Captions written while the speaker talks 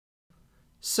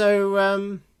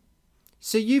So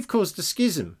you've caused a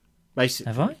schism,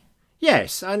 basically. Have I?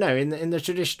 Yes, I know, in the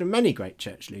tradition of many great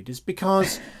church leaders,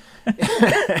 because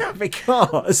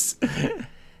because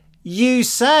you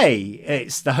say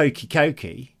it's the hokey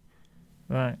cokey,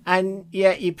 Right. and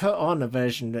yet you put on a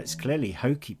version that's clearly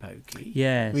hokey pokey.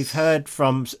 Yes. We've heard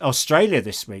from Australia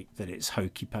this week that it's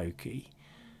hokey pokey.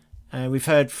 We've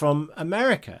heard from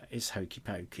America it's hokey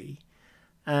pokey.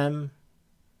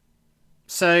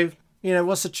 So,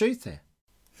 what's the truth here?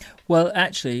 Well,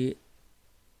 actually,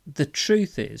 the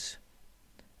truth is,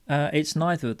 it's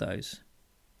neither of those.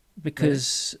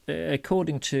 Because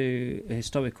according to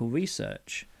historical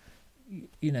research,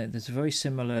 there's a very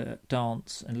similar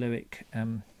dance and lyric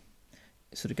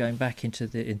sort of going back into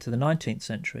the 19th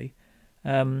century.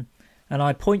 And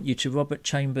I point you to Robert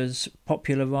Chambers'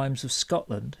 Popular Rhymes of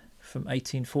Scotland from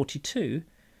 1842,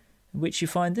 in which you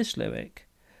find this lyric: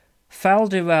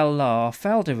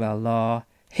 Faldiral la,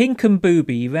 hink and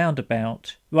booby round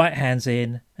about, right hands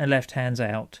in and left hands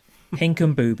out, hink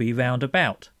and booby round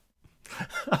about.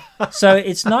 So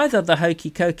it's neither the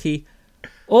hokey cokey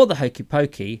or the hokey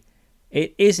pokey.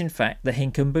 It is, in fact, the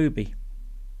hink and booby.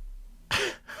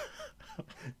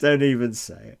 Don't even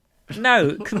say it.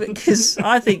 No, because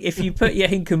I think if you put your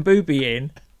hink and booby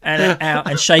in and out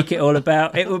and shake it all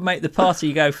about, it would make the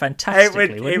party go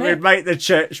fantastically. It would make the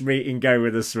church meeting go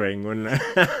with a swing, wouldn't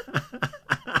it?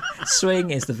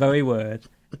 Swing is the very word.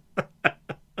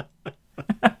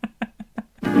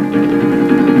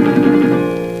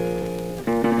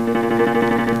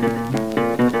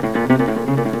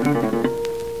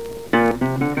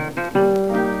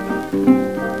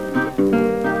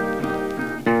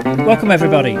 Welcome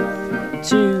everybody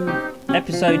to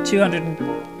episode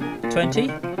 220.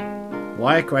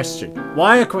 Why a question?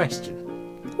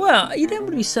 Well, you don't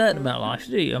want to be certain about life,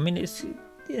 do you? I mean, it's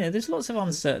there's lots of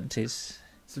uncertainties.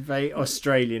 It's very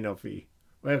Australian of you.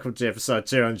 Welcome to episode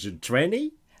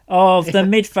 220 of the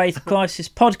Mid-Faith Crisis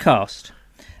podcast.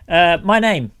 My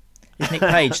name is Nick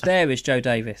Page. There is Joe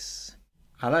Davis.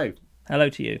 Hello. Hello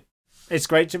to you. It's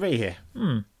great to be here.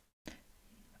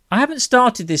 I haven't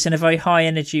started this in a very high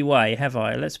energy way, have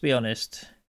I? Let's be honest.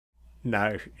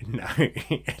 No.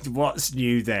 What's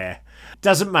new there?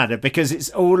 Doesn't matter, because it's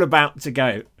all about to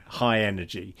go high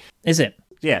energy. Is it?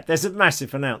 Yeah, there's a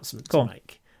massive announcement to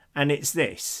make. And it's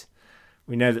this.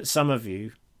 We know that some of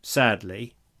you,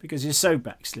 sadly, because you're so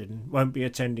backslidden, won't be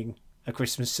attending a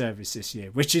Christmas service this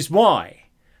year, which is why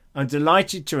I'm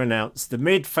delighted to announce the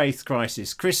Mid-Faith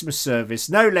Crisis Christmas service,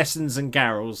 no lessons and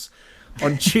carols,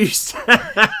 on Tuesday,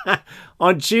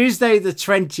 on Tuesday the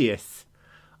 20th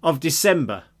of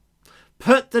December.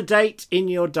 Put the date in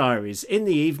your diaries. In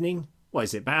the evening, what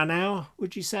is it, about an hour,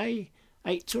 would you say?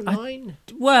 8 to 9?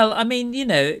 Well, I mean,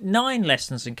 9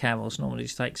 lessons and carols normally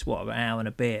takes, what, an hour and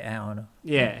a bit,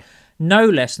 Yeah. No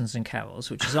lessons and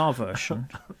carols, which is our version.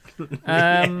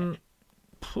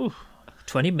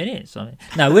 20 minutes.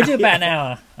 No, we'll do about an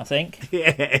hour, I think.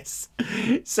 Yes.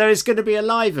 So it's going to be a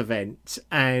live event,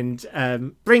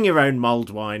 and bring your own mulled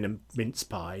wine and mince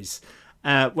pies.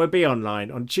 We'll be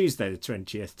online on Tuesday the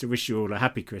 20th to wish you all a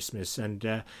happy Christmas.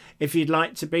 And if you'd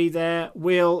like to be there,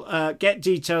 we'll get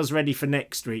details ready for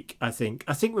next week, I think.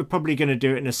 I think we're probably going to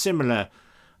do it in a similar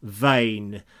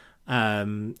vein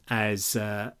as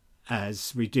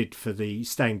we did for the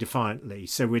Staying Defiantly.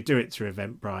 So we'll do it through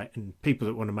Eventbrite, and people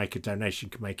that want to make a donation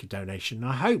can make a donation.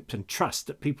 I hope and trust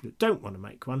that people that don't want to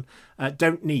make one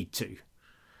don't need to.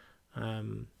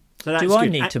 So that's Do I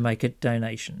good. need to make a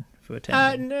donation for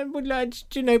attending?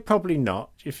 No, probably not.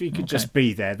 If you could just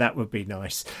be there, that would be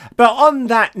nice. But on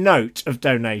that note of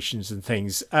donations and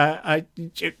things,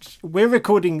 we're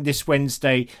recording this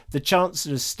Wednesday. The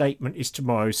Chancellor's statement is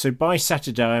tomorrow. So by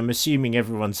Saturday, I'm assuming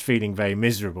everyone's feeling very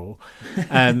miserable.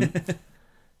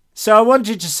 So I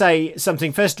wanted to say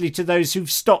something, firstly, to those who've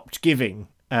stopped giving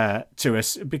to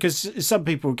us, because some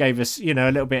people gave us, a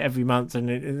little bit every month,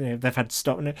 and they've had to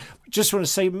stop. And just want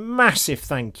to say massive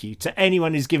thank you to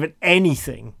anyone who's given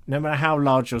anything, no matter how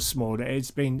large or small.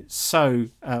 It's been so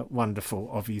wonderful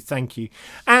of you. Thank you.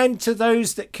 And to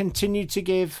those that continue to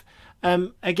give,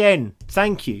 again,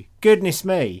 thank you. Goodness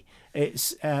me.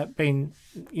 It's been,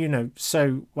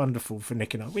 so wonderful for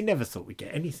Nick and I. We never thought we'd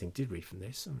get anything, did we, from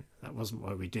this? That wasn't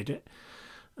why we did it.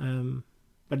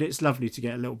 But it's lovely to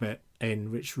get a little bit in,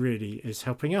 which really is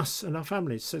helping us and our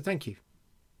families. So thank you.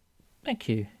 Thank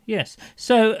you. Yes.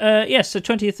 So, so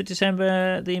 20th of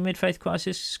December, the Mid-Faith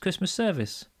Crisis Christmas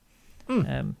service.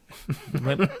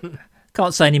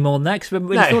 Can't say any more than that, because we haven't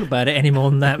really thought about it any more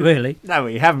than that, really. No,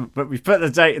 we haven't, but we've put the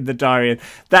date in the diary, and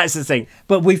that's the thing.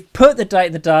 But we've put the date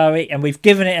in the diary, and we've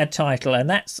given it a title, and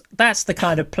that's the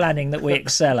kind of planning that we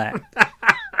excel at.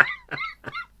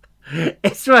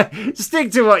 It's right.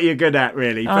 Stick to what you're good at,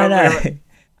 really. I know.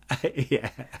 Yeah.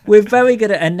 We're very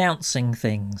good at announcing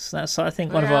things. That's, I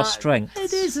think, one of our strengths.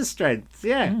 It is a strength,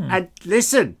 yeah. And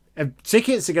listen,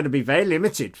 tickets are going to be very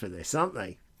limited for this, aren't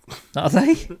they? Are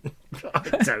they?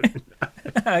 I don't know.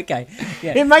 Okay.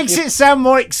 Yeah. It makes it sound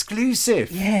more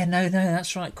exclusive. Yeah, no,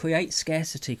 that's right. Create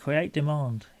scarcity, create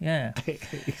demand. Yeah.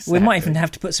 Exactly. We might even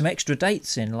have to put some extra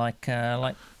dates in, like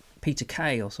Peter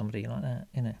Kay or somebody like that,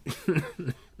 you know.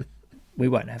 We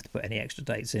won't have to put any extra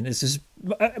dates in. This is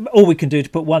all we can do to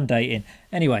put one date in.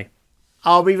 Anyway.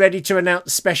 Are we ready to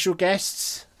announce special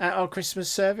guests at our Christmas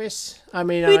service? I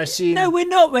mean, I assume... No, we're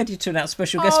not ready to announce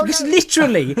special guests because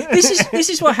literally, this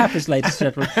is what happens, ladies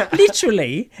and gentlemen.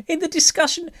 Literally, in the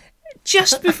discussion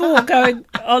just before going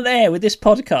on air with this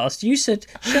podcast, you said,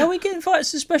 shall we get invited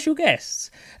to special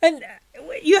guests? And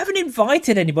you haven't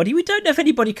invited anybody. We don't know if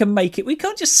anybody can make it. We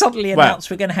can't just suddenly announce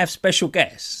we're going to have special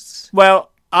guests.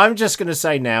 Well, I'm just going to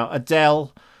say now,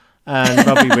 Adele and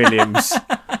Robbie Williams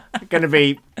are going to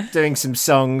be doing some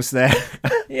songs there.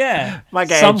 Yeah. Might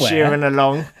get Ed Sheeran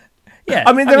along. Yeah.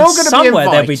 I mean, they're all going to be invited. Somewhere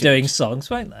they'll be doing songs,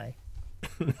 won't they?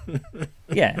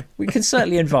 Yeah, we can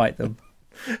certainly invite them.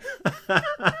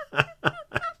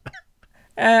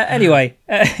 Anyway,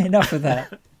 enough of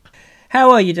that.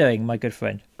 How are you doing, my good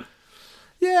friend?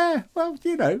 Yeah, well,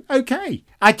 you know, okay.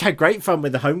 I had great fun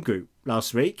with the home group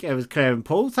last week. It was Claire and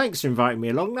Paul. Thanks for inviting me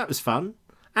along. That was fun.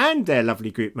 And their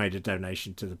lovely group made a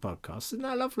donation to the podcast. Isn't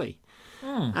that lovely?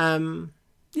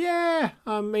 Yeah,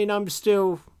 I mean, I'm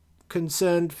still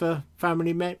concerned for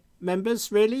family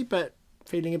members, really, but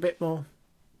feeling a bit more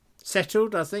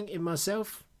settled, I think, in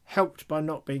myself. Helped by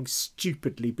not being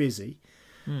stupidly busy,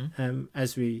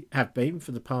 as we have been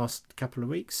for the past couple of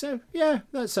weeks. So, yeah,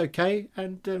 that's okay.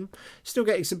 And still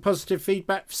getting some positive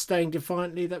feedback for staying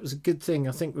defiantly. That was a good thing.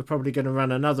 I think we're probably going to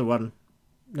run another one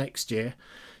next year.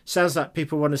 Sounds like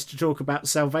people want us to talk about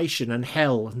salvation and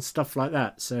hell and stuff like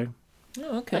that. So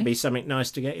that'd be something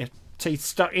nice to get your teeth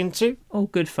stuck into. All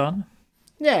good fun.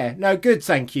 Yeah, no, good,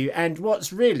 thank you. And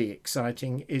what's really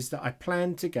exciting is that I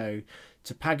plan to go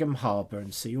to Pagham Harbour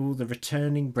and see all the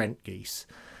returning Brent geese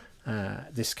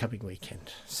this coming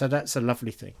weekend. So that's a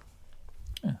lovely thing.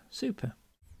 Oh, super.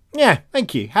 Yeah,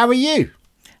 thank you. How are you?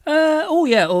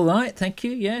 All right, thank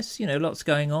you. Yes, you know, lots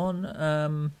going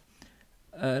on.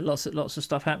 Lots of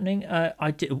stuff happening.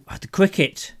 I did the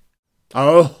cricket.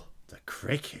 Oh, the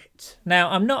cricket.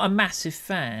 Now, I'm not a massive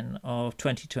fan of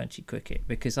 2020 cricket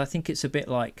because I think it's a bit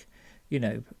like, you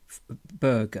know,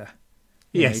 burger.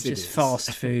 Yes, just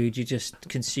fast food. You just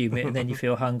consume it and then you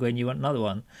feel hungry and you want another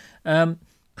one. A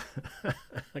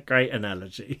great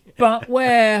analogy. But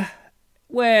where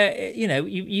you know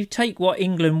you take what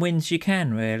England wins you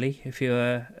can, really, if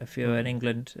you're an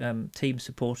England team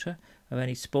supporter of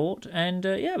any sport. And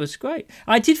it was great.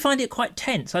 I did find it quite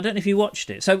tense. I don't know if you watched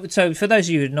it. So for those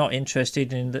of you who are not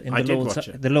interested in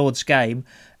the Lord's game,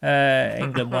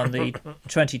 England won the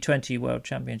 2020 World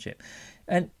Championship,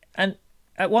 and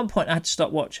at one point I had to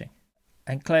stop watching.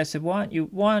 And Claire said, "Why aren't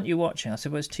you watching?" I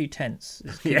said, "Well, it's too tense.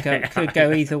 It could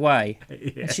go either way."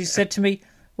 Yeah. And she said to me,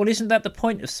 "Well, isn't that the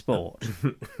point of sport?"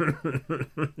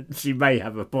 She may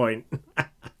have a point.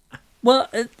 Well,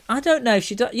 I don't know if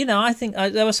she does. You know, I think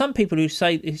there are some people who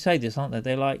say this, aren't there?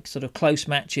 They like sort of close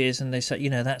matches, and they say,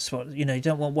 you know, that's what, you know, you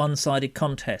don't want one-sided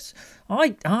contests.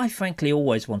 I frankly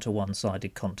always want a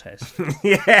one-sided contest.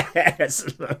 Yeah,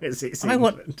 as long as it's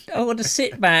England. I want to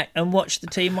sit back and watch the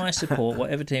team I support,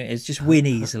 whatever team it is, just win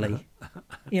easily,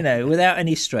 you know, without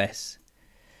any stress.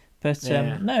 But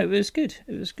no, it was good.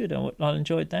 It was good. I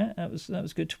enjoyed that. That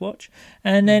was good to watch.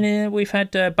 And then we've had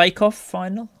Bake Off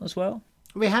final as well.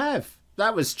 We have.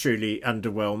 That was truly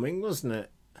underwhelming, wasn't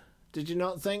it? Did you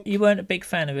not think? You weren't a big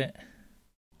fan of it.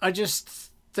 I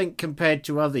just think compared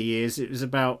to other years, it was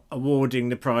about awarding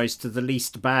the prize to the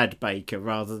least bad baker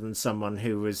rather than someone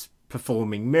who was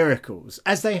performing miracles,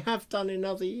 as they have done in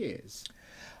other years.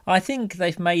 I think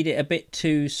they've made it a bit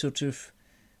too sort of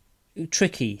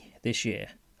tricky this year.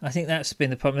 I think that's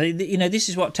been the problem. You know, this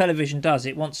is what television does.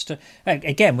 It wants to,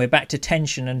 again, we're back to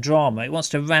tension and drama. It wants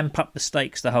to ramp up the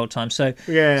stakes the whole time. So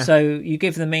you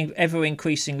give them ever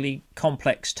increasingly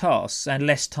complex tasks and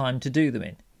less time to do them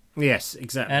in. Yes,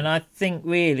 exactly. And I think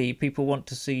really people want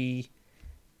to see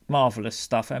marvellous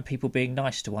stuff and people being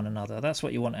nice to one another. That's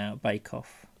what you want out of Bake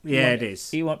Off. It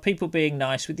is. You want people being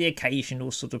nice with the occasional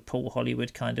sort of Paul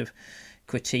Hollywood kind of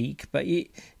critique, but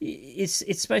it's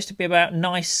supposed to be about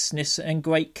niceness and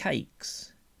great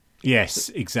cakes. Yes,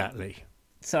 exactly.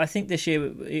 So I think this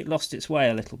year it lost its way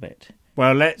a little bit.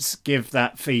 Well, let's give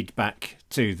that feedback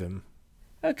to them.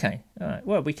 Okay, all right.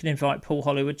 Well, we can invite Paul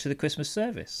Hollywood to the Christmas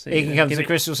service. He can come to the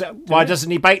Christmas. Why doesn't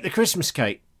he bake the Christmas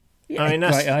cake? Yeah, I mean,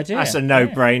 great idea. That's a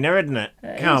no-brainer, isn't it?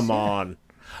 Come is, yeah. on.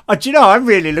 Oh, do you know, I'm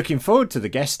really looking forward to the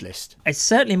guest list. It's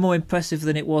certainly more impressive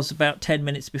than it was about 10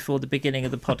 minutes before the beginning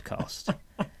of the podcast.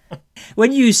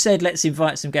 When you said, let's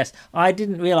invite some guests, I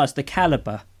didn't realise the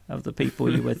calibre of the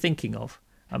people you were thinking of,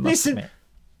 I must admit.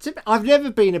 I've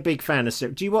never been a big fan of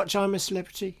Celebrity. Do you watch I'm a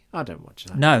Celebrity? I don't watch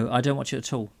that. No, I don't watch it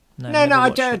at all. No, I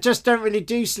just don't really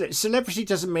do Celebrity.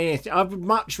 Doesn't mean anything. I would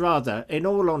much rather, in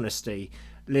all honesty,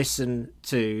 listen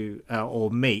to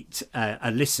or meet a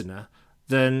listener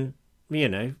than,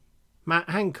 Matt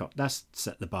Hancock. That's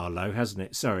set the bar low, hasn't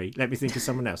it? Sorry, let me think of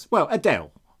someone else. Well,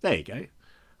 Adele. There you go.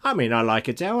 I mean, I like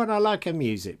Adele and I like her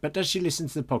music, but does she listen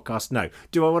to the podcast? No.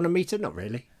 Do I want to meet her? Not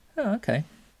really. Oh, okay.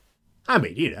 I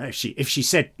mean, if she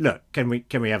said, "Look, can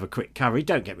we have a quick curry?"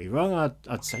 Don't get me wrong,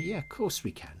 I'd say, "Yeah, of course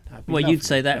we can." Well, you'd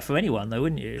say that for anyone, though,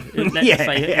 wouldn't you?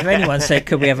 If anyone said,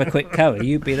 "Could we have a quick curry?"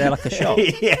 You'd be there like a shot.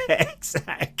 Yeah,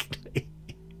 exactly.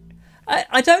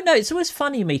 I don't know. It's always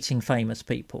funny meeting famous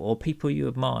people or people you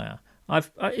admire.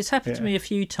 It's happened to me a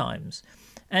few times,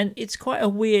 and it's quite a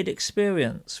weird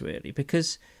experience, really,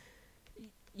 because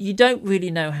you don't really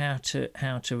know how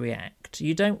to react.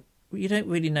 You don't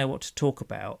really know what to talk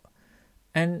about.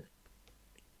 And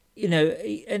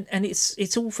and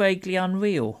it's all vaguely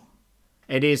unreal.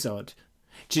 It is odd.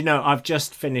 Do you know, I've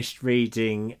just finished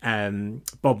reading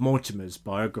Bob Mortimer's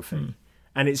biography,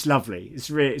 and it's lovely. It's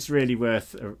really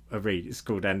worth a read. It's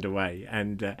called Underway,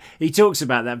 and he talks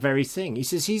about that very thing. He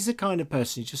says he's the kind of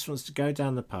person who just wants to go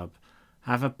down the pub,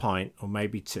 have a pint or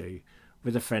maybe two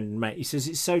with a friend and mate. He says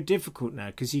it's so difficult now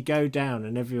because you go down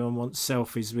and everyone wants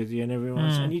selfies with you and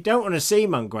and you don't want to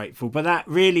seem ungrateful, but that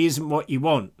really isn't what you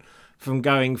want from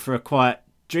going for a quiet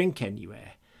drink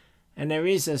anywhere. And there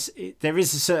is a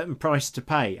certain price to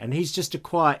pay, and he's just a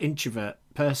quiet introvert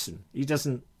person. He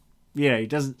doesn't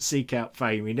seek out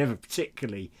fame. He never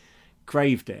particularly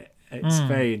craved it. It's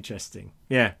very interesting.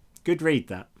 Yeah, good read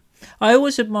that. I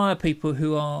always admire people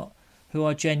who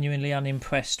are genuinely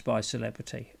unimpressed by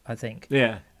celebrity, I think.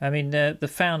 Yeah. I mean, the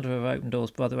founder of Open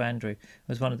Doors, Brother Andrew,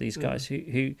 was one of these guys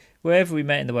who, wherever we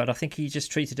met in the world, I think he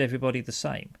just treated everybody the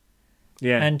same.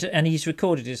 Yeah. And he's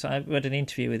recorded this. I read an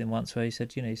interview with him once where he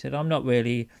said, I'm not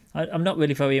really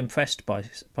very impressed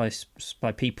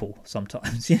by people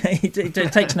sometimes. He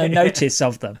takes no notice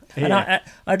of them. Yeah. And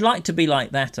I'd like to be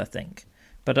like that, I think.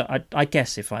 But I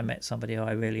guess if I met somebody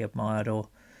I really admired or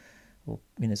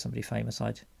somebody famous,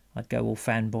 I'd go all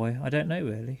fanboy. I don't know,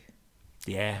 really.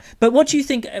 Yeah. But what do you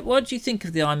think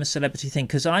of the I'm a Celebrity thing?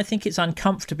 Because I think it's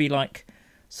uncomfortably like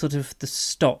sort of the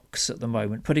stocks at the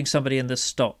moment, putting somebody in the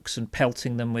stocks and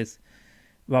pelting them with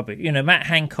rubbish. Matt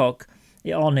Hancock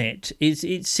on it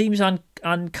seems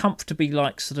uncomfortably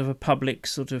like sort of a public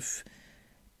sort of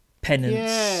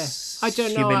penance, I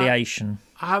don't know. humiliation.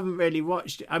 I haven't really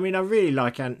watched it. I mean, I really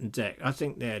like Ant and Dec. I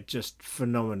think they're just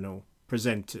phenomenal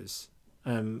presenters.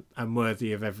 And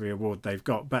worthy of every award they've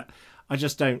got, but I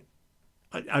just don't.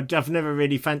 I've never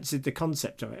really fancied the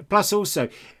concept of it. Plus, also,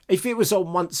 if it was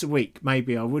on once a week,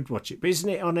 maybe I would watch it. But isn't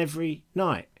it on every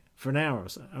night for an hour or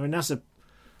so? I mean, that's a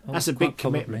big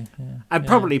commitment. Yeah. I'd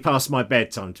probably past my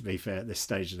bedtime, to be fair, at this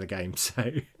stage of the game.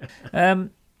 So,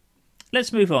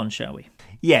 let's move on, shall we?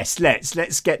 Yes,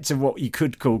 let's get to what you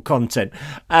could call content.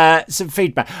 Some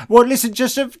feedback. Well, listen,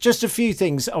 just a few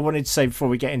things I wanted to say before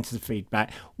we get into the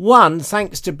feedback. One,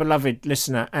 thanks to beloved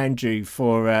listener Andrew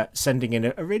for sending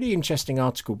in a really interesting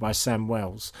article by Sam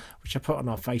Wells, which I put on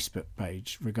our Facebook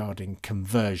page regarding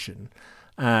conversion.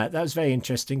 That was very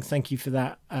interesting. Thank you for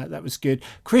that. That was good.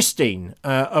 Christine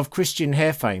of Christian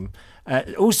Hair fame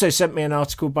also sent me an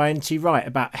article by N.T. Wright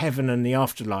about heaven and the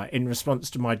afterlife in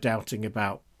response to my doubting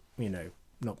about,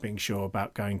 not being sure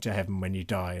about going to heaven when you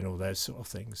die and all those sort of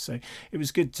things. So it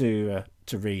was good to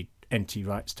read N.T.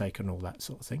 Wright's take on all that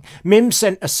sort of thing. Mim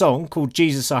sent a song called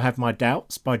Jesus, I Have My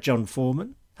Doubts by John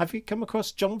Foreman. Have you come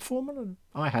across John Foreman?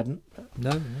 I hadn't.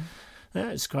 No. Yeah,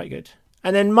 it's quite good.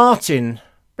 And then Martin,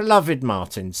 beloved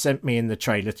Martin, sent me in the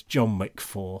trailer to John Wick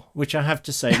 4, which I have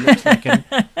to say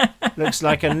looks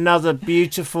like another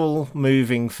beautiful,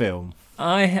 moving film.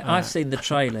 I've seen the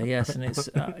trailer, yes, and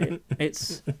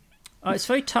it's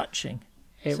very touching.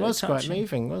 It was quite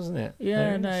moving, wasn't it?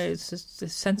 Yeah, no, it's a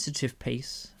sensitive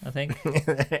piece, I think.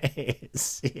 It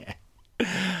is, yeah.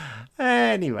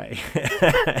 Anyway,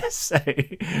 so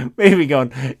moving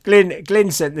on.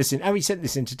 Glyn sent this in. Oh, he sent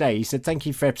this in today. He said, thank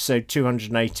you for episode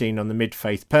 218 on the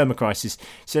mid-faith permacrisis. He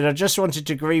said, I just wanted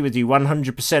to agree with you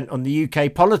 100% on the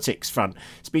UK politics front.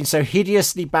 It's been so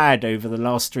hideously bad over the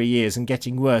last 3 years and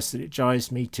getting worse that it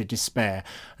drives me to despair.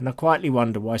 And I quietly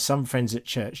wonder why some friends at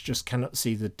church just cannot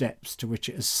see the depths to which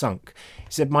it has sunk. He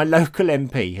said, my local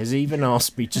MP has even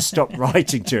asked me to stop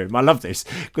writing to him. I love this,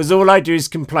 because all I do is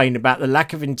complain about the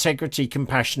lack of integrity,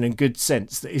 compassion and good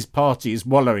sense that his party is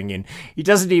wallowing in. He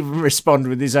doesn't even respond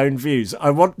with his own views.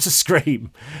 I want to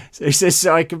scream. So he says,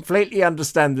 so I completely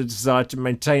understand the desire to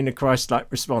maintain a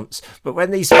Christ-like response, but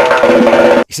when these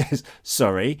he says,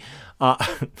 sorry,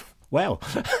 well,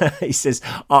 he says,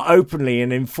 are openly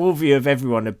and in full view of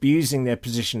everyone abusing their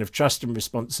position of trust and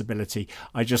responsibility,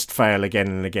 I just fail again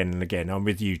and again and again. I'm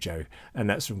with you, Joe. And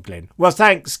that's from Glyn. Well,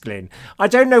 thanks, Glyn. I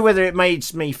don't know whether it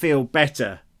makes me feel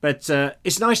better, but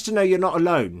it's nice to know you're not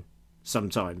alone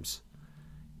sometimes,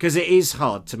 because it is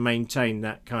hard to maintain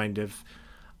that kind of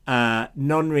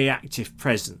non-reactive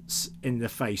presence in the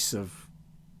face of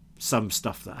some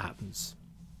stuff that happens,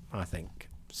 I think.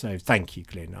 So thank you,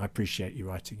 Glyn. I appreciate you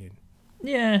writing in.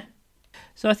 Yeah.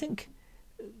 So I think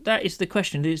that is the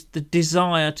question, is the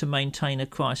desire to maintain a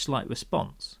Christ-like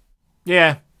response.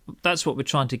 Yeah. That's what we're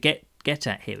trying to get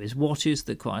at here, is what is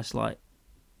the Christ-like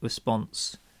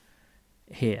response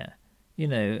here? You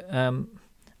know,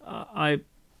 I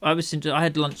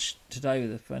had lunch today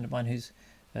with a friend of mine who's,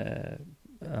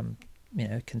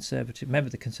 conservative, member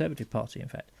of the Conservative Party, in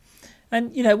fact.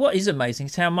 And, you know, what is amazing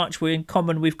is how much in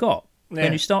common we've got. Yeah.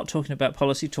 When you start talking about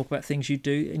policy, talk about things you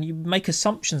do, and you make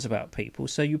assumptions about people.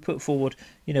 So you put forward,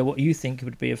 you know, what you think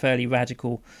would be a fairly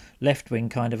radical left-wing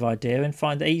kind of idea and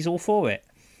find that he's all for it.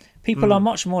 People are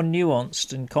much more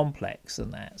nuanced and complex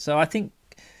than that. So I think,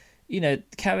 you know,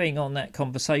 carrying on that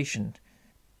conversation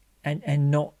and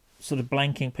not sort of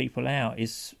blanking people out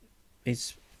is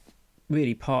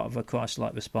really part of a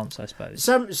Christ-like response, I suppose.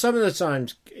 Some of the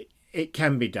times it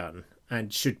can be done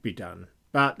and should be done,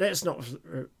 but let's not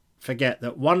forget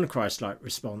that one Christ-like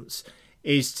response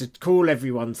is to call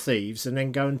everyone thieves and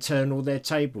then go and turn all their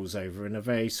tables over in a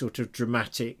very sort of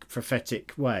dramatic,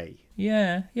 prophetic way.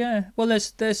 Yeah. Well,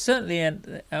 there's certainly a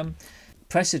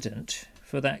precedent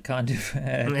for that kind of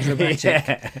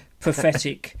dramatic,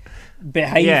 prophetic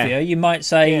behaviour. Yeah. You might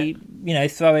say, you know,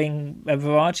 throwing a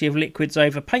variety of liquids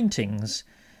over paintings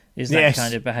is that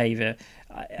kind of behaviour.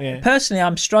 Personally,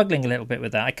 I'm struggling a little bit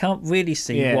with that. I can't really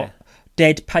see what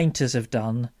dead painters have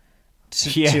done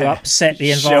to upset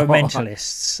the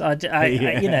environmentalists.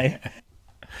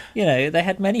 You know, they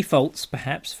had many faults,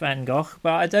 perhaps, Van Gogh,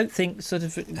 but I don't think sort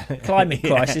of climate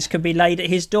crisis can be laid at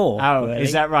his door. Oh, really.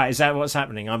 Is that right? Is that what's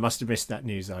happening? I must have missed that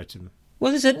news item.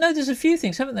 Well, there's a few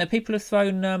things, haven't there? People have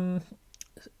thrown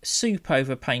soup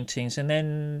over paintings, and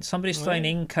then somebody's thrown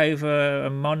ink over a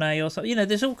Monet or something. You know,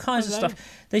 there's all kinds of stuff.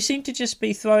 They seem to just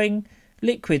be throwing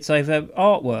liquids over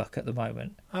artwork at the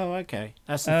moment. Oh, okay.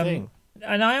 That's the thing.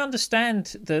 And I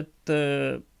understand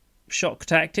the shock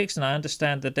tactics, and I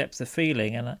understand the depth of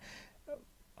feeling, and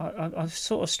I'm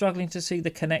sort of struggling to see the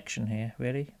connection here,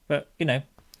 really. But, you know,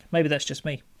 maybe that's just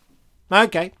me.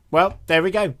 Okay, well, there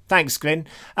we go. Thanks, Glyn.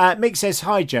 Mick says,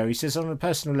 hi, Joe. He says, on a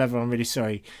personal level, I'm really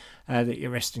sorry that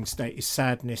your resting state is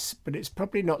sadness, but it's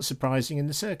probably not surprising in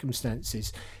the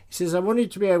circumstances. He says, I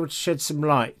wanted to be able to shed some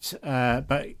light,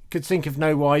 but could think of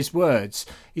no wise words.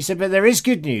 He said, but there is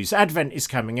good news. Advent is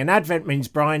coming, and Advent means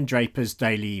Brian Draper's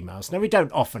daily emails. Now, we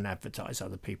don't often advertise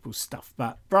other people's stuff,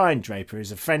 but Brian Draper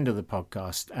is a friend of the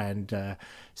podcast, and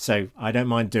so I don't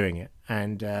mind doing it.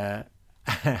 And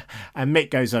and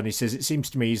Mick goes on, he says, it seems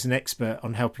to me he's an expert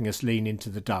on helping us lean into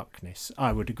the darkness.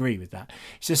 I would agree with that.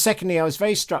 He says, secondly, I was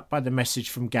very struck by the message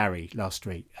from Gary last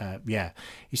week.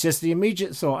 He says, the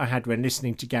immediate thought I had when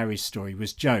listening to Gary's story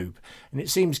was Job, and it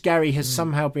seems Gary has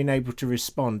somehow been able to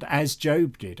respond as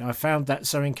Job did. I found that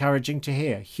so encouraging to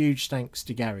hear. Huge thanks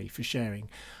to Gary for sharing.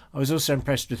 I was also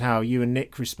impressed with how you and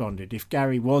Nick responded. If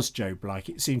Gary was Job-like,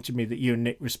 it seemed to me that you and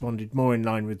Nick responded more in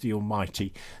line with the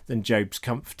Almighty than Job's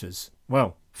comforters.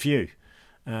 Well, phew.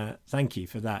 Thank you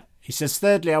for that. He says,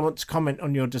 thirdly, I want to comment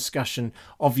on your discussion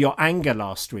of your anger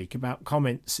last week about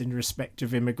comments in respect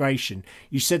of immigration.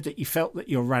 You said that you felt that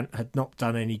your rant had not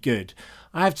done any good.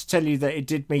 I have to tell you that it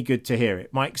did me good to hear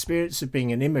it. My experience of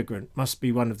being an immigrant must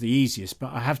be one of the easiest,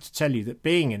 but I have to tell you that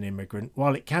being an immigrant,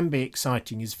 while it can be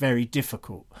exciting, is very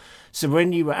difficult. So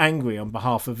when you were angry on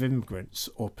behalf of immigrants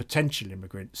or potential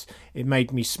immigrants, it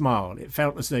made me smile. It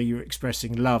felt as though you were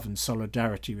expressing love and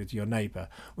solidarity with your neighbour.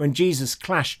 When Jesus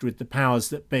clashed with the powers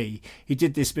that be, he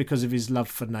did this because of his love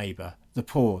for neighbour, the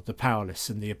poor, the powerless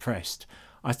and the oppressed.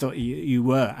 I thought you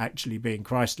were actually being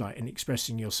Christ-like and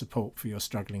expressing your support for your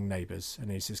struggling neighbours. And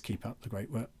he says, keep up the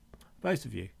great work, both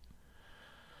of you.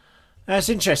 That's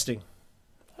interesting.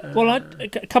 Well, a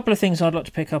couple of things I'd like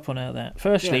to pick up on out of that.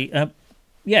 Firstly,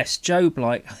 yes,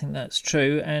 Job-like, I think that's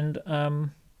true. And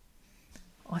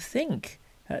I think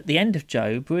at the end of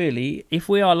Job, really, if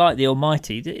we are like the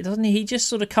Almighty, doesn't he just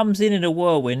sort of comes in a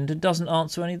whirlwind and doesn't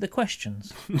answer any of the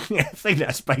questions? Yeah, I think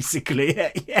that's basically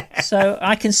it, yeah. So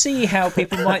I can see how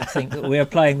people might think that we are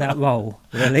playing that role,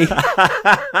 really.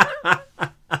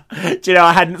 Do you know,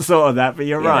 I hadn't thought of that, but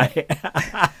you're right.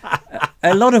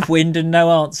 A lot of wind and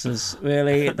no answers,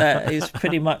 really. That is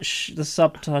pretty much the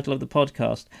subtitle of the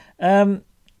podcast.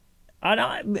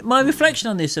 My reflection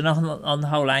on this and on the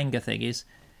whole anger thing is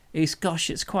gosh,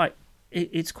 it's quite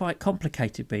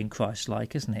complicated being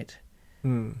Christ-like, isn't it?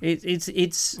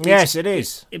 It's yes, it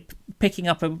is. Picking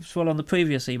up as well on the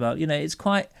previous email, you know, it's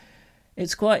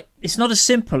not as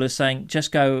simple as saying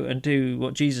just go and do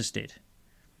what Jesus did,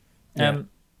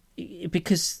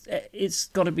 because it's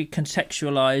got to be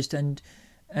contextualized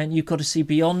and you've got to see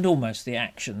beyond almost the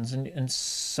actions and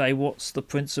say what's the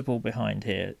principle behind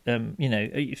here. You know,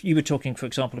 if you were talking, for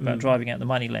example, about driving out the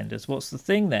moneylenders, what's the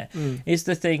thing there? Is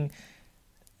the thing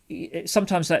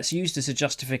sometimes that's used as a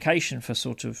justification for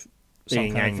sort of some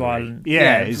being kind angry. of violent,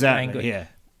 Exactly. angry. Yeah,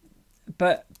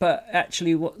 But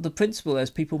actually, what the principle is,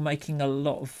 people making a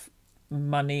lot of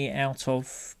money out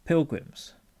of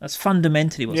pilgrims. That's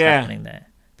fundamentally what's happening there.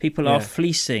 People are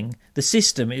fleecing. The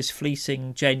system is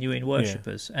fleecing genuine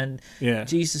worshippers, and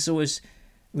Jesus always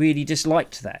really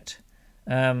disliked that.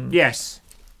 Yes.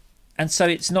 And so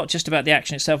it's not just about the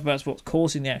action itself, but it's what's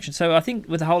causing the action. So I think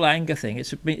with the whole anger thing,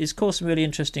 it's caused some really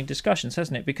interesting discussions,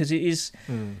 hasn't it? Because it is,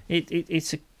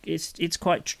 it's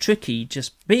quite tricky.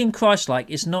 Just being Christ-like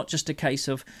is not just a case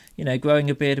of, you know, growing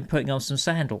a beard and putting on some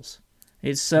sandals.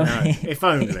 It's No, if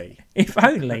only. if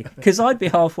only, because I'd be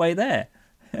halfway there.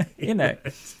 You know,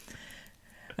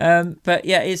 but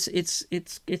yeah,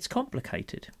 it's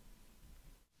complicated.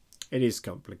 It is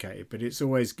complicated, but it's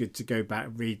always good to go back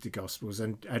and read the Gospels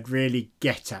and really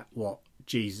get at what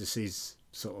Jesus is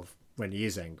sort of, when he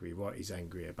is angry, what he's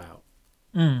angry about.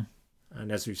 And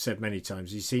as we've said many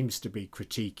times, he seems to be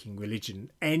critiquing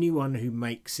religion. Anyone who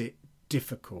makes it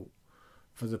difficult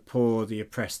for the poor, the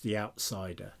oppressed, the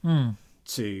outsider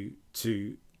to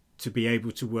be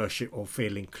able to worship or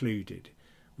feel included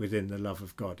within the love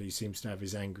of God. He seems to have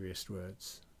his angriest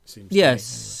words.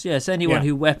 Yes, anyone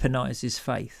who weaponizes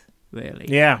faith, really.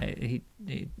 Yeah. He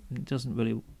doesn't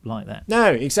really like that.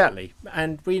 No, exactly.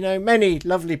 And we know many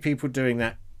lovely people doing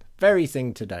that very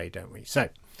thing today, don't we? So,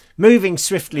 moving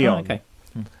swiftly on. Okay.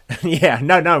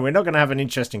 No, we're not going to have an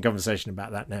interesting conversation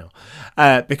about that now.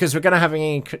 Because we're going to have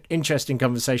an interesting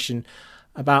conversation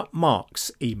about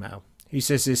Mark's email. He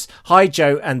says this: "Hi,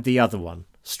 Joe and the other one.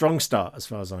 Strong start as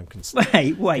far as I'm concerned."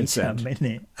 Wait a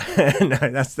minute. No,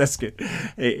 that's good.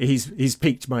 He's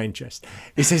piqued my interest.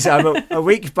 He says, "I'm a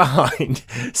week behind,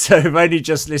 so I've only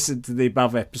just listened to the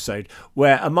above episode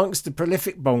where amongst the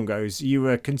prolific bongos you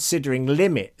were considering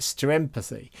limits to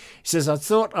empathy." He says, "I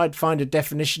thought I'd find a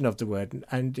definition of the word,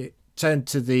 and it turned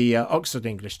to the Oxford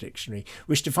English Dictionary,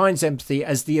 which defines empathy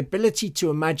as the ability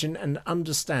to imagine and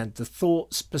understand the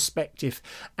thoughts, perspective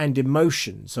and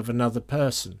emotions of another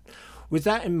person. With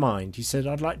that in mind," he said,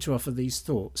 "I'd like to offer these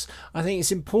thoughts. I think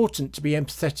it's important to be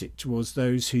empathetic towards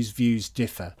those whose views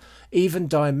differ, even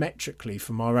diametrically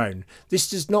from our own. This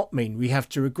does not mean we have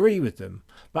to agree with them,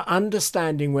 but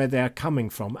understanding where they are coming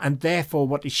from and therefore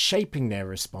what is shaping their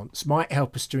response might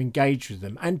help us to engage with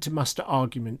them and to muster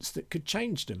arguments that could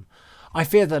change them. I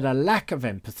fear that a lack of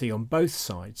empathy on both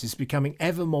sides is becoming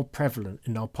ever more prevalent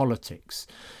in our politics.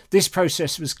 This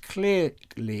process was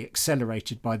clearly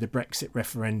accelerated by the Brexit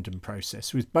referendum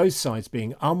process, with both sides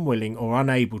being unwilling or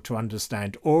unable to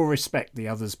understand or respect the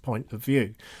other's point of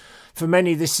view. For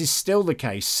many, this is still the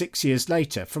case 6 years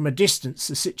later. From a distance,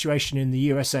 the situation in the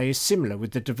USA is similar,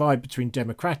 with the divide between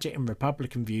Democratic and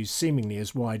Republican views seemingly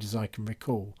as wide as I can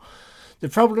recall. The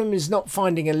problem is not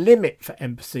finding a limit for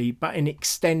empathy, but in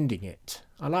extending it."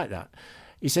 I like that.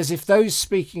 He says, "If those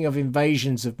speaking of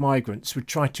invasions of migrants would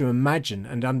try to imagine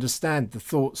and understand the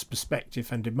thoughts,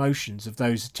 perspective and emotions of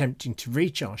those attempting to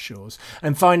reach our shores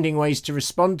and finding ways to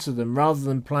respond to them rather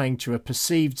than playing to a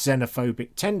perceived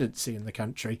xenophobic tendency in the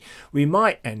country, we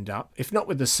might end up, if not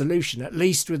with a solution, at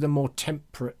least with a more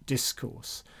temperate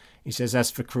discourse." He says, "As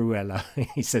for Cruella,"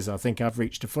 he says, "I think I've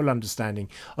reached a full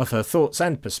understanding of her thoughts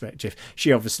and perspective.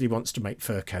 She obviously wants to make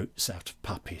fur coats out of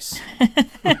puppies."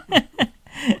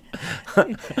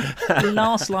 The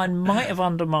last line might have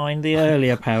undermined the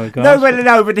earlier paragraph.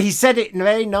 No, but he said it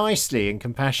very nicely and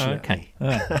compassionately.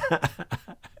 Okay.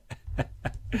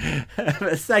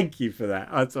 But thank you for that.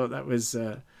 I thought that was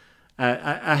a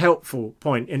helpful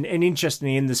point. And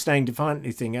interestingly, in the staying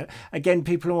defiantly thing, again,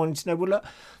 people are wanting to know, well, look,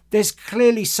 there's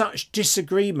clearly such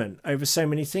disagreement over so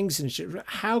many things. And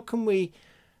how can we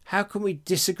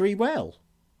disagree well?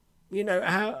 You know,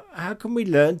 how can we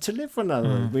learn to live one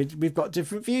another? We've got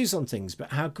different views on things,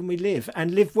 but how can we live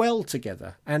well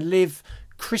together and live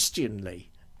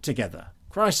Christianly together,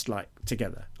 Christ-like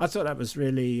together? I thought that was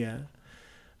really a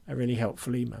really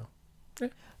helpful email. Yeah.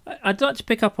 I'd like to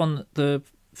pick up on the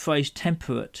phrase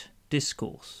temperate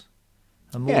discourse,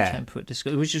 a more temperate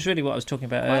discourse, which is really what I was talking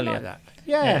about earlier. Like that.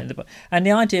 Yeah. And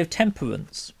the idea of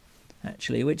temperance,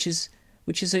 actually, which is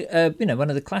a one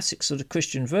of the classic sort of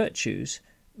Christian virtues,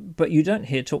 but you don't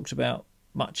hear talked about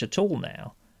much at all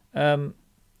now.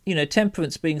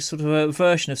 Temperance being sort of a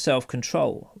version of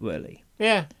self-control, really.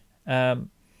 Yeah. And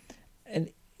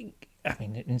I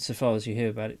mean, insofar as you hear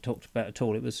about it talked about at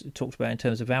all, it was talked about in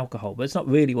terms of alcohol, but it's not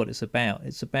really what it's about.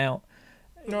 It's about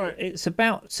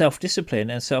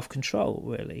self-discipline and self-control,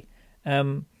 really,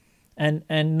 and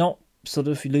not sort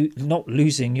of not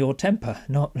losing your temper,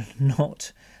 not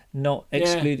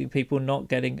excluding people, not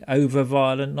getting over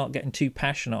violent, not getting too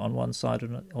passionate on one side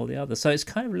or the other. So it's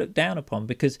kind of looked down upon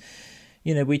because,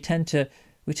 we tend to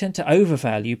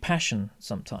overvalue passion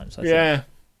sometimes. I think.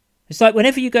 It's like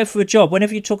whenever you go for a job,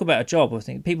 whenever you talk about a job, I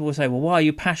think people will say, well, why are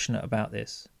you passionate about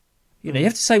this? You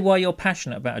have to say why you're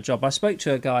passionate about a job. I spoke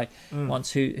to a guy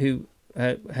once who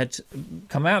had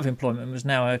come out of employment and was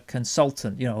now a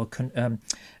consultant,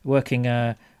 working,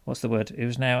 what's the word? He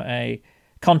was now a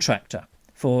contractor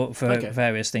for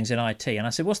various things in IT. And I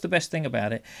said, what's the best thing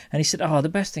about it? And he said, the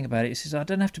best thing about it is I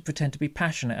don't have to pretend to be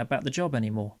passionate about the job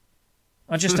anymore.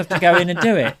 I just have to go in and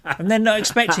do it. And they're not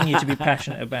expecting you to be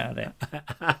passionate about it.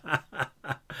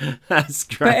 That's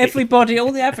great. But everybody,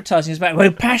 all the advertising is about,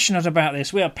 we're passionate about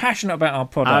this. We are passionate about our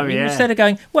product. Instead of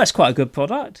going, well, it's quite a good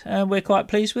product and we're quite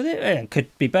pleased with it. It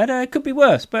could be better, it could be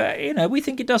worse. But, we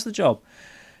think it does the job.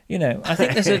 I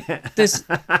think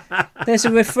there's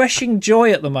a refreshing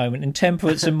joy at the moment in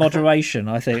temperance and moderation,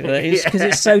 I think, because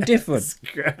it's so different. It's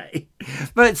great.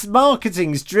 But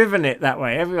marketing's driven it that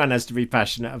way. Everyone has to be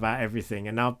passionate about everything,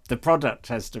 and the product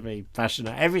has to be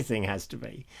passionate. Everything has to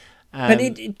be. But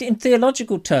in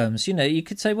theological terms, you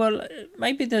could say, well,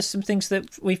 maybe there's some things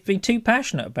that we've been too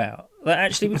passionate about, that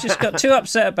actually we just got too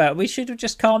upset about. We should have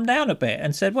just calmed down a bit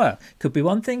and said, well, could be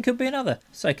one thing, could be another.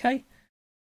 It's okay.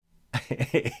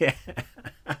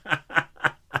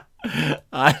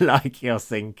 I like your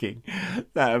thinking.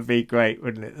 That would be great,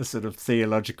 wouldn't it? The sort of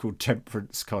theological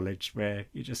temperance college where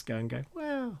you just go and go,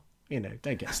 well,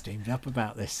 don't get steamed up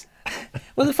about this.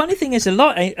 Well, the funny thing is, a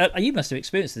lot, you must have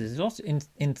experienced this, a lot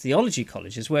in theology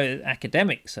colleges where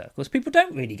academic circles, people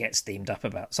don't really get steamed up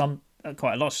about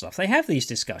quite a lot of stuff. They have these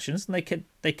discussions and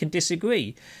they can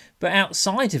disagree, but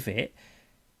outside of it,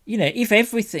 if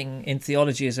everything in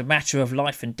theology is a matter of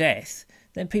life and death,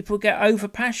 then people get over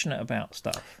passionate about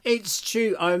stuff. It's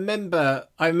true. I remember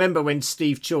when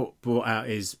Steve Chalk brought out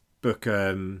his book,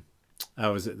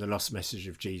 was it The Lost Message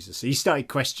of Jesus? He started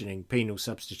questioning penal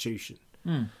substitution.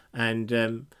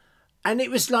 And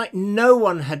it was like no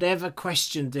one had ever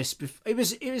questioned this before. It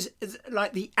was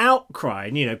like the outcry,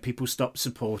 and people stopped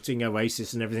supporting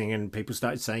Oasis and everything, and people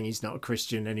started saying he's not a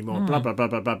Christian anymore. Blah blah blah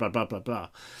blah blah blah blah blah blah.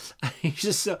 And he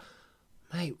just thought,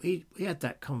 mate, we had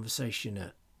that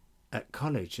conversation at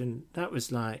college, and that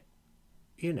was like,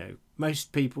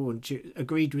 most people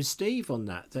agreed with Steve on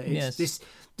that. That it's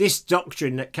this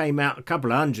doctrine that came out a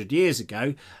couple of 100 years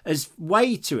ago is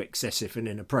way too excessive and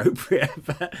inappropriate.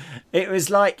 But it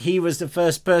was like he was the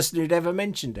first person who'd ever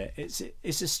mentioned it.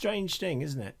 It's a strange thing,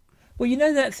 isn't it? Well,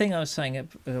 that thing I was saying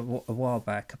a while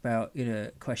back about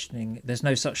questioning. There's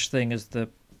no such thing as the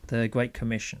Great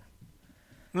Commission.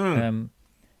 I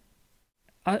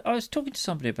was talking to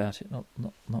somebody about it not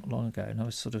long ago, and I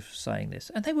was sort of saying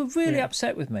this, and they were really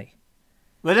upset with me.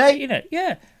 Were they?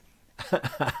 Yeah.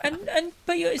 But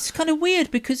it's kind of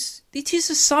weird because it is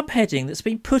a subheading that's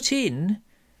been put in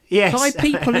by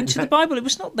people into the Bible. It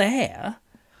was not there,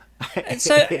 and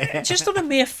so just on a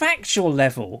mere factual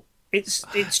level, it's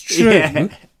true. Yeah,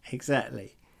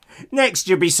 exactly. Next,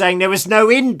 you'll be saying there was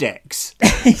no index.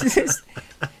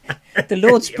 The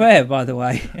Lord's Prayer, by the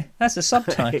way, that's a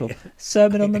subtitle,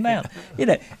 Sermon on the Mount.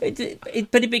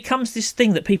 But it becomes this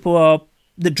thing that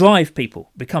drive people,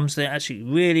 becomes actually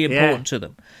really important to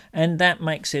them. And that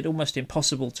makes it almost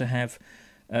impossible to have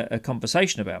a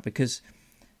conversation about because,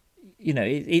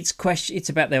 it's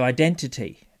about their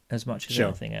identity. as much as Sure.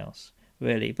 anything else,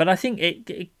 really. But I think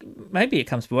maybe it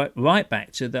comes right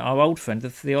back to our old friend, the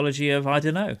theology of I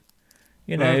don't know,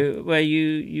 where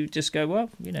you just go, well,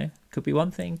 could be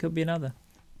one thing, could be another.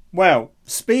 Well,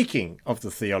 speaking of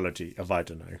the theology of I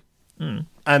don't know,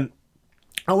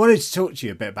 I wanted to talk to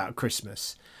you a bit about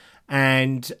Christmas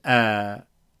and some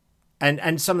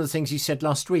of the things you said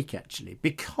last week, actually,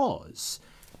 because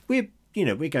we're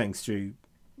going through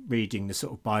reading the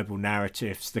sort of Bible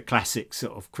narratives, the classic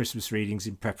sort of Christmas readings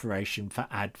in preparation for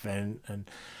Advent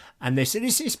and this. And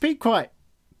it's been quite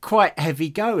heavy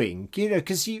going,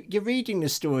 because you're reading the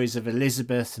stories of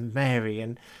Elizabeth and Mary,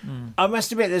 and I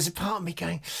must admit there's a part of me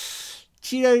going,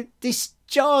 this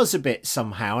jars a bit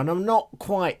somehow, and I'm not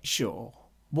quite sure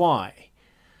why.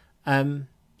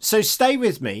 So stay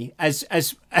with me as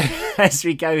as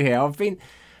we go here. I've been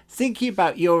thinking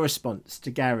about your response to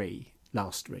Gary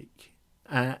last week,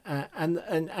 and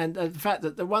the fact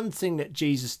that the one thing that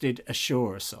Jesus did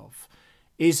assure us of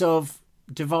is of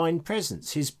divine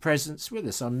presence, his presence with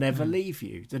us. I'll never leave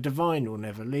you. The divine will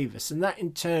never leave us. And that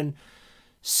in turn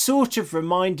sort of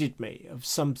reminded me of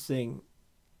something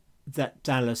that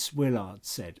Dallas Willard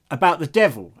said about the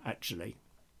devil, actually.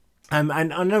 And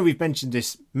I know we've mentioned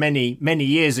this many, many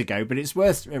years ago, but it's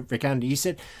worth recounting. He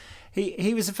said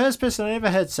he was the first person I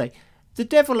ever heard say, the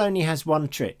devil only has one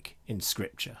trick in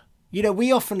Scripture.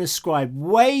 We often ascribe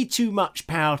way too much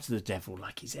power to the devil,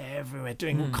 like he's everywhere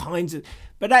doing all kinds of...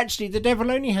 But actually, the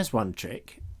devil only has one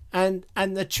trick. And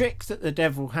the trick that the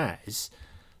devil has,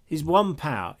 his one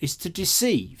power, is to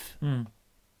deceive.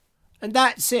 And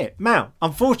that's it. Now,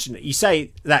 unfortunately, you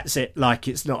say that's it like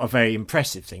it's not a very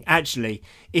impressive thing. Actually,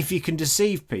 if you can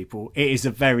deceive people, it is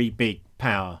a very big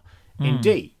power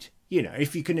indeed.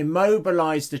 If you can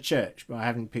immobilise the church by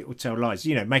having people tell lies,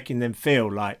 making them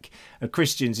feel like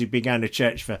Christians who began a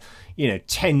church for,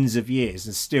 tens of years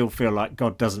and still feel like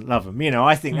God doesn't love them.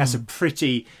 I think that's a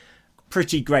pretty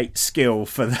great skill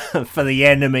for the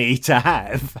enemy to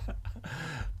have.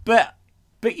 But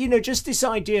just this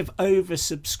idea of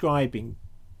oversubscribing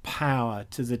power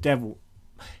to the devil,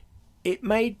 it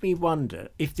made me wonder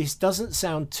if this doesn't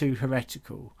sound too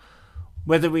heretical,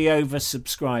 whether we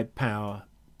oversubscribe power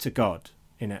to God,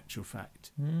 in actual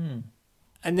fact. And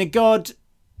that God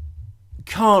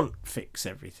can't fix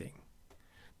everything,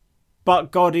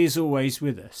 but God is always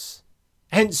with us.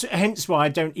 Hence why I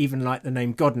don't even like the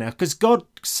name God now, because God,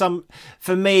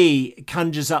 for me,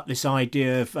 conjures up this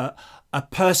idea of a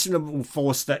personable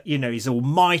force that, is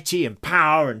almighty and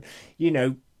power and,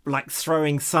 like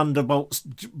throwing thunderbolts,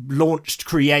 launched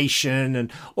creation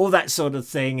and all that sort of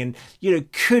thing, and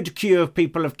could cure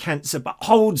people of cancer but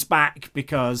holds back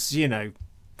because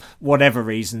whatever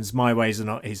reasons, my ways are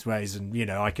not his ways,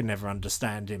 and I can never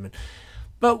understand him.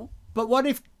 But what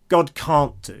if God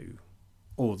can't do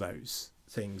all those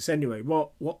things? Anyway,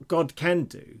 what God can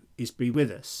do is be with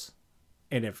us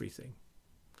in everything.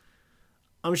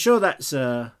 I'm sure that's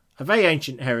a very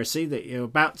ancient heresy that you're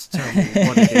about to tell me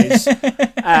what it is.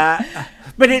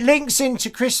 But it links into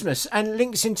Christmas and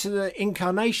links into the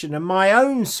incarnation and my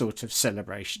own sort of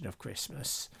celebration of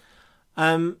Christmas,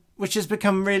 which has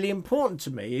become really important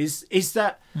to me, is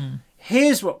that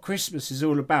here's what Christmas is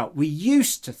all about. We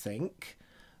used to think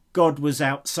God was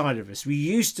outside of us. We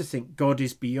used to think God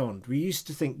is beyond. We used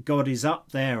to think God is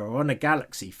up there or on a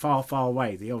galaxy far, far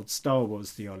away, the old Star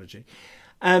Wars theology.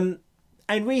 And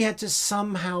we had to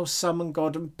somehow summon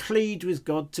God and plead with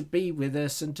God to be with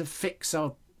us and to fix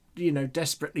our,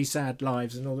 desperately sad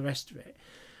lives and all the rest of it.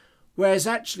 Whereas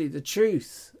actually the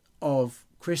truth of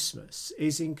Christmas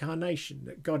is incarnation,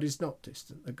 that God is not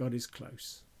distant, that God is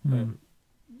close,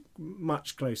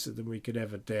 much closer than we could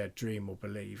ever dare dream or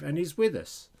believe, and he's with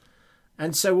us.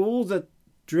 And so all the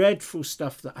dreadful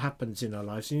stuff that happens in our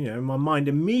lives, my mind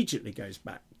immediately goes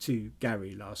back to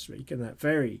Gary last week and that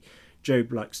very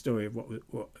Job-like story of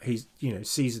what he's,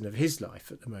 season of his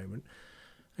life at the moment,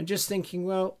 and just thinking,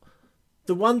 well,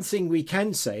 the one thing we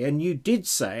can say, and you did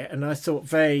say it, and I thought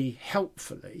very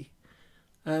helpfully,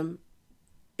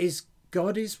 is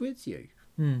God is with you,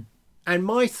 and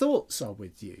my thoughts are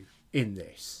with you in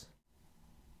this.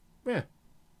 Yeah.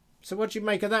 So what do you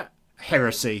make of that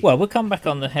heresy? Well, we'll come back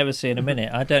on the heresy in a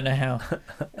minute. I don't know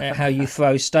how you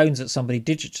throw stones at somebody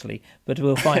digitally, but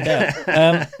we'll find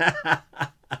out.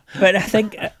 But I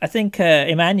think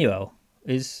Emmanuel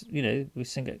is, we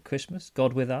sing at Christmas,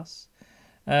 God with us,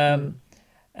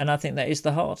 and I think that is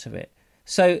the heart of it.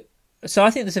 So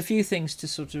I think there's a few things to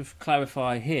sort of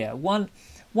clarify here. One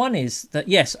is that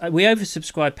yes, we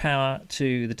oversubscribe power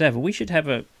to the devil. We should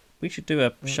do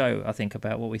a show, I think,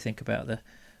 about what we think about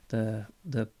the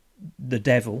the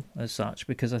devil as such,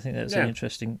 because I think that's an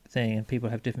interesting thing, and people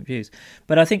have different views.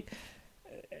 But I think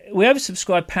we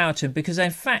oversubscribe power to him because,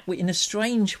 in fact, in a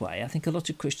strange way, I think a lot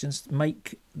of Christians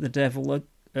make the devil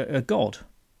a god.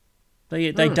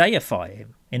 They deify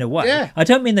him in a way. Yeah. I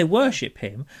don't mean they worship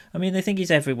him. I mean they think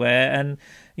he's everywhere, and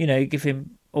give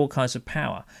him all kinds of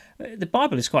power. The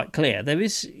Bible is quite clear. There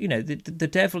is, the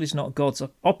devil is not God's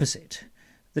opposite.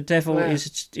 The devil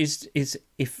is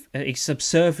a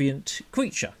subservient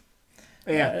creature,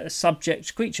 a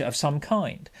subject creature of some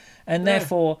kind, and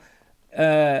therefore,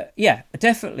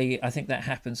 definitely, I think that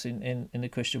happens in the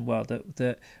Christian world.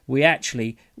 That we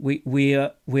actually we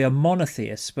are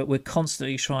monotheists, but we're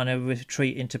constantly trying to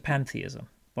retreat into pantheism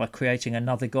by creating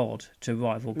another god to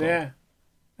rival God.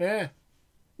 Yeah.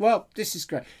 Well, this is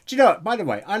great. Do you know what? By the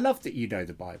way, I love that you know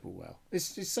the Bible well.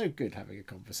 It's so good having a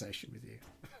conversation with you.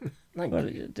 Thank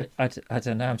you. I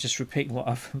don't know. I'm just repeating what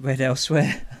I've read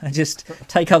elsewhere. I just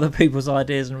take other people's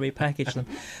ideas and repackage them.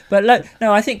 But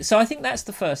no, I think so. I think that's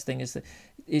the first thing is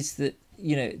that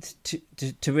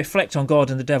to reflect on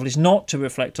God and the devil is not to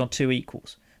reflect on two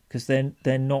equals, because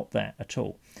they're not that at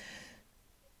all.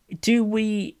 Do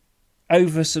we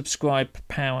oversubscribe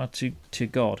power to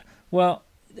God? Well,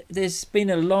 there's been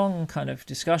a long kind of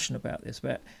discussion about this,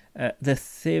 about the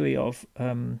theory of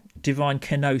divine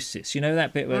kenosis. You know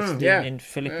that bit where in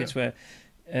Philippians where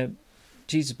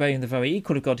Jesus, being the very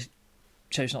equal of God,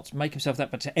 chose not to make himself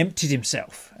that, but to emptied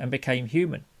himself and became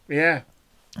human. Yeah.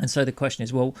 And so the question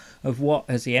is, well, of what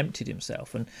has he emptied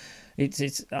himself? And it's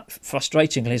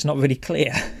frustratingly, it's not really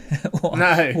clear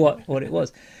what it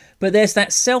was. But there's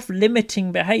that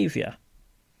self-limiting behaviour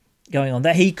going on,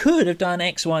 that he could have done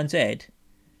X, Y, and Z,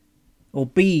 or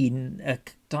been,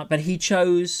 but he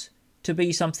chose to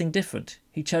be something different.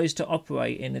 He chose to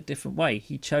operate in a different way.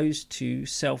 He chose to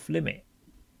self-limit.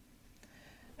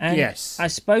 And yes. I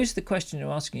suppose the question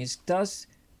you're asking is, does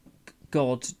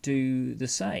God do the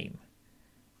same?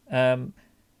 And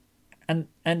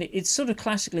it's sort of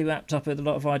classically wrapped up with a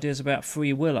lot of ideas about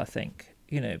free will, I think,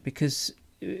 because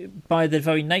by the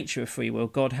very nature of free will,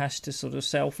 God has to sort of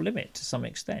self-limit to some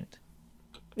extent.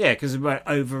 Yeah, because it might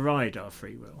override our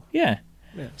free will. Yeah.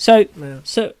 So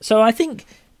I think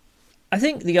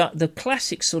the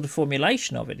classic sort of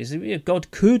formulation of it is that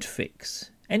God could fix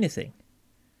anything,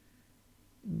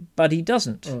 but he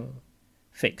doesn't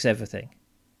fix everything.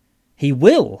 He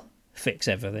will fix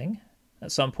everything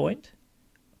at some point,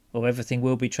 or everything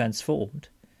will be transformed,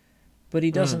 but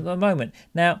he doesn't at the moment.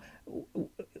 Now,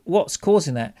 what's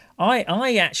causing that?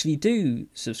 I actually do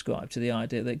subscribe to the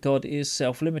idea that God is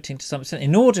self-limiting to some extent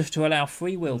in order to allow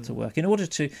free will to work, in order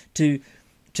to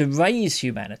raise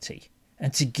humanity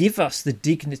and to give us the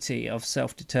dignity of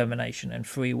self-determination and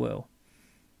free will.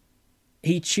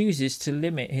 He chooses to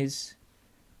limit his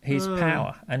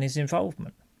power and his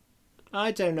involvement.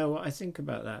 I don't know what I think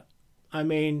about that. I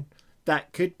mean,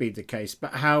 that could be the case,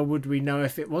 but how would we know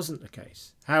if it wasn't the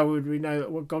case? How would we know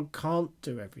that God can't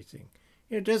do everything?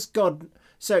 Does God...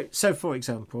 So for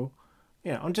example,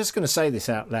 I'm just going to say this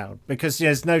out loud because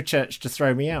there's no church to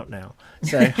throw me out now.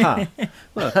 So,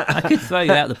 well, I could throw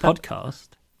you out the podcast.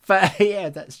 But yeah,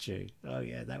 that's true. Oh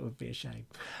yeah, that would be a shame.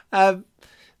 But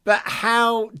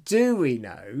how do we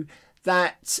know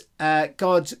that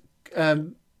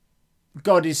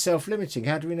God is self-limiting?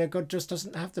 How do we know God just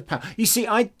doesn't have the power? You see,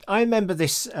 I remember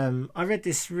this. I read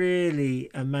this really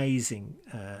amazing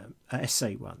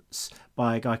essay once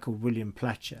by a guy called William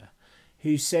Platcher,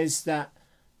 who says that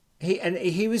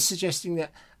he was suggesting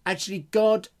that actually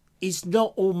God is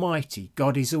not almighty.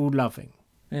 God is all loving.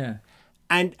 Yeah.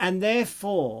 And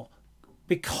therefore,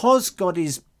 because God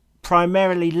is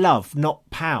primarily love, not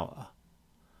power,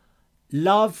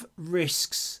 love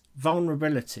risks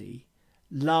vulnerability.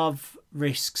 Love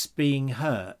risks being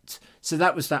hurt. So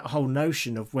that was that whole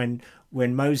notion of when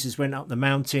Moses went up the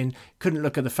mountain, couldn't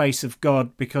look at the face of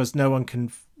God because no one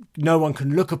can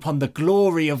look upon the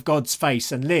glory of God's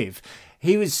face and live.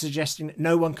 He was suggesting that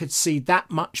no one could see that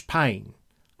much pain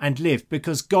and live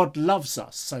because God loves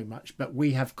us so much, but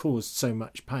we have caused so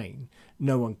much pain.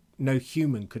 No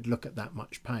human could look at that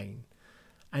much pain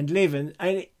and live. And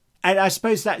I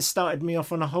suppose that started me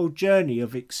off on a whole journey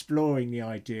of exploring the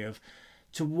idea of,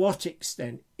 to what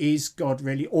extent is God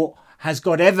really, or has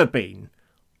God ever been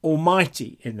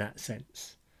almighty in that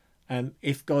sense?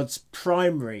 If God's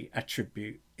primary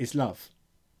attribute is love.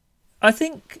 I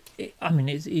think,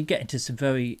 you get into some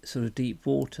very sort of deep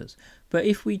waters, but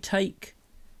if we take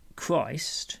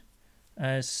Christ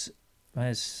as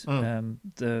if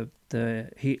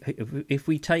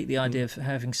we take the idea of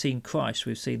having seen Christ,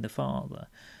 we've seen the Father,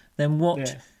 then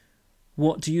what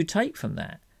do you take from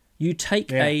that? You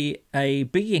take a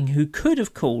being who could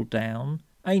have called down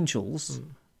angels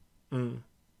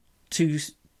to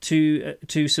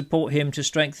support him, to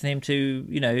strengthen him, to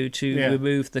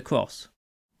remove the cross.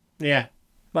 Yeah.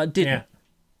 But didn't.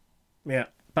 Yeah.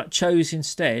 But chose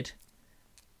instead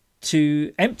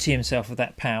to empty himself of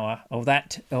that power, or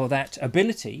that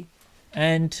ability,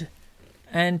 and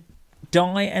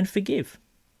die and forgive.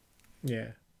 Yeah.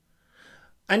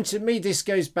 And to me, this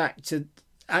goes back to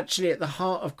actually at the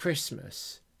heart of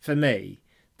Christmas. For me,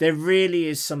 there really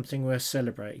is something worth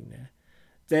celebrating there.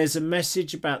 There's a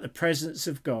message about the presence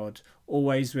of God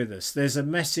always with us. There's a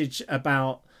message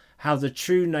about how the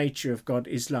true nature of God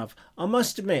is love. I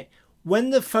must admit, when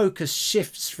the focus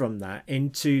shifts from that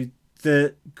into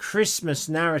the Christmas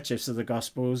narratives of the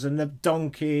Gospels and the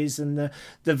donkeys and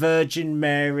the Virgin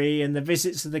Mary and the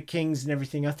visits of the kings and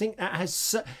everything, I think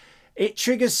that it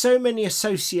triggers so many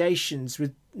associations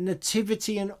with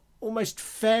nativity and almost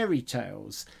fairy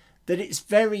tales that it's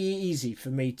very easy for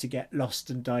me to get lost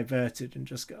and diverted and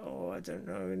just go, oh, I don't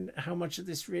know, and how much of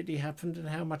this really happened and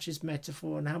how much is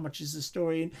metaphor and how much is the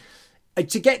story, and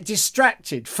to get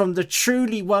distracted from the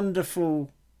truly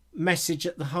wonderful message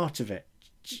at the heart of it.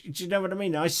 Do you know what I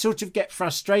mean? I sort of get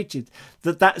frustrated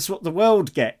that that's what the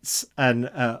world gets and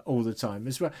all the time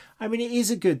as well. I mean, it is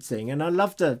a good thing, and I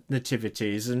love the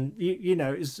nativities, and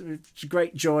it's a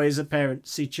great joy as a parent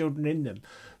to see children in them.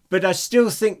 But I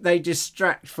still think they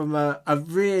distract from a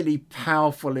really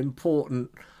powerful,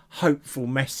 important, hopeful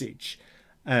message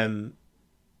for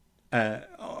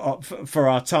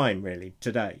our time, really,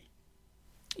 today.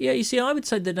 Yeah, you see, I would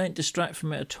say they don't distract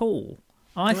from it at all.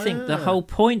 I think the whole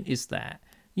point is that,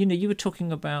 you were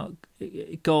talking about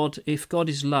God. If God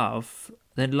is love,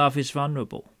 then love is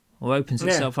vulnerable, or opens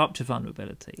itself up to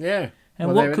vulnerability. Yeah.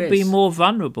 And what could be more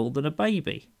vulnerable than a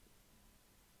baby?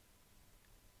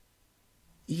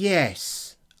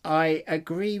 Yes, I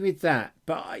agree with that.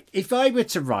 But if I were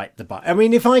to write the Bible, I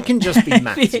mean, if I can just be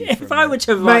Matthew. If I were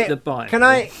to write the Bible, can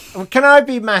I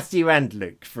be Matthew and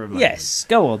Luke for a moment? Yes,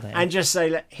 go on then. And just say,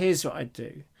 look, here's what I'd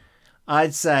do.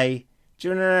 I'd say, do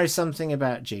you want to know something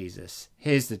about Jesus?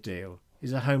 Here's the deal.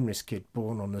 He's a homeless kid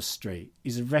born on the street.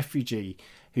 He's a refugee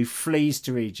who flees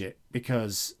to Egypt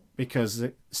because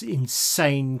the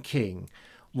insane king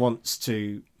wants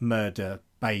to murder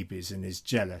babies and is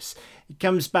jealous. He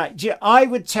comes back. I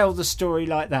would tell the story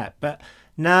like that, but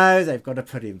no, they've got to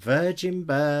put in virgin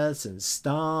births and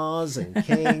stars and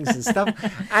kings and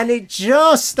stuff. And it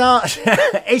just starts.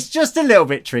 It's just a little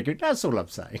bit triggered. That's all I'm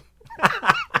saying.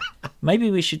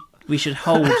 Maybe we should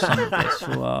hold some of this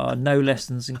for our No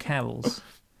Lessons and Carols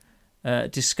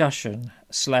discussion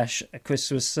 /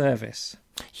 Christmas service.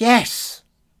 Yes.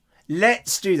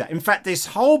 Let's do that. In fact, this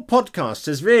whole podcast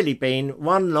has really been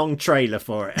one long trailer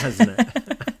for it, hasn't it?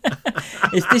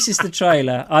 If this is the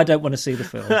trailer, I don't want to see the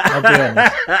film. I'll be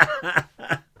honest.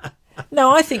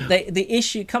 No, I think the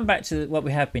issue, come back to what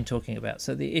we have been talking about.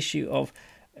 So the issue of,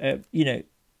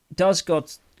 does God,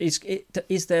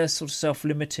 is there a sort of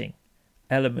self-limiting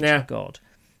element of God?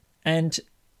 And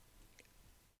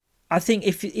I think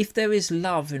if there is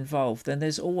love involved, then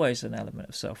there's always an element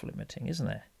of self-limiting, isn't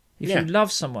there? If you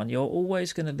love someone, you're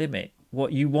always going to limit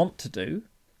what you want to do.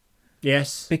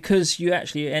 Yes. Because you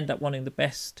actually end up wanting the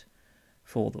best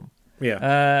for them.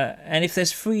 Yeah. And if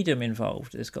there's freedom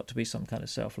involved, there's got to be some kind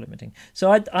of self-limiting.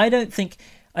 So I don't think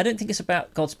it's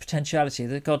about God's potentiality.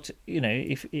 That God,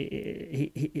 if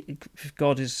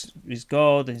God is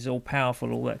God, and He's all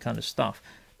powerful, all that kind of stuff,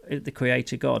 the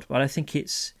Creator God. But I think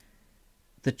it's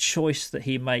the choice that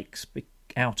He makes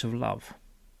out of love.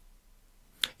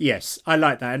 Yes, I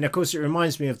like that. And of course, it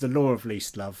reminds me of the law of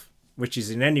least love, which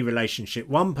is in any relationship,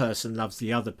 one person loves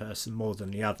the other person more than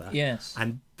the other. Yes.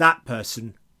 And that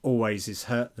person always is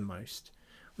hurt the most,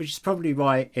 which is probably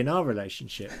why in our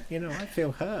relationship, I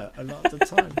feel hurt a lot of the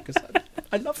time because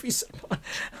I love you so much.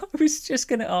 I was just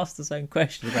going to ask the same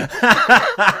question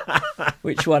about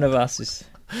which one of us is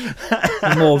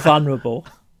more vulnerable.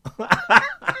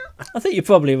 I think you're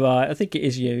probably right. I think it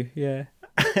is you, yeah.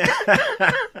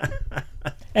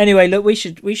 Anyway, look, we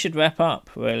should wrap up,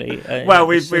 really. Well,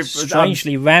 we've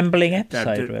strangely rambling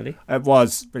episode, really. It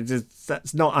was, but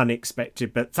that's not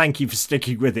unexpected. But thank you for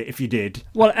sticking with it. If you did,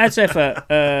 well, as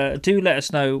ever, do let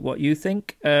us know what you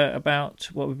think about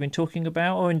what we've been talking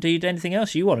about, or indeed anything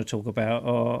else you want to talk about,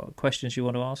 or questions you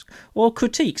want to ask, or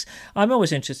critiques. I'm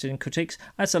always interested in critiques.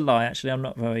 That's a lie, actually. I'm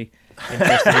not very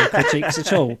interested in critiques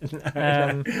at all.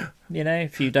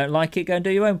 If you don't like it, go and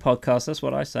do your own podcast. That's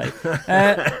what I say.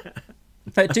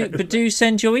 But do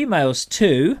send your emails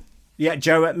to Yeah,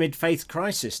 Joe at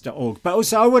midfaithcrisis.org. But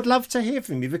also, I would love to hear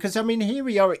from you because, I mean, here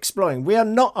we are exploring.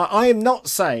 I am not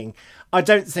saying I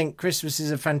don't think Christmas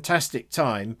is a fantastic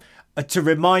time to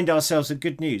remind ourselves of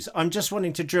good news. I'm just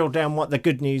wanting to drill down what the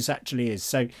good news actually is.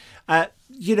 So,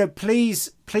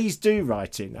 please do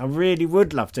write in. I really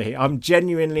would love to hear. I'm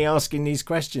genuinely asking these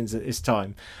questions at this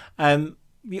time.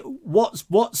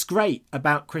 What's great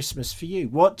about Christmas for you?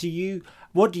 What do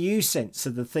you sense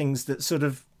are the things that sort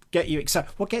of get you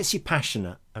excited? What gets you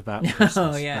passionate about Christmas?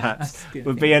 Oh, yeah, perhaps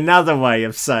would be another way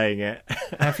of saying it.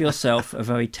 Have yourself a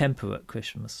very temperate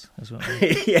Christmas as well.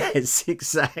 Yes,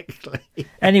 exactly.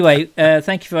 Anyway,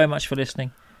 thank you very much for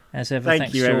listening. As ever, Thank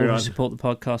thanks you, to all everyone. who support the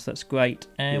podcast. That's great.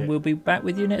 And we'll be back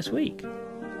with you next week.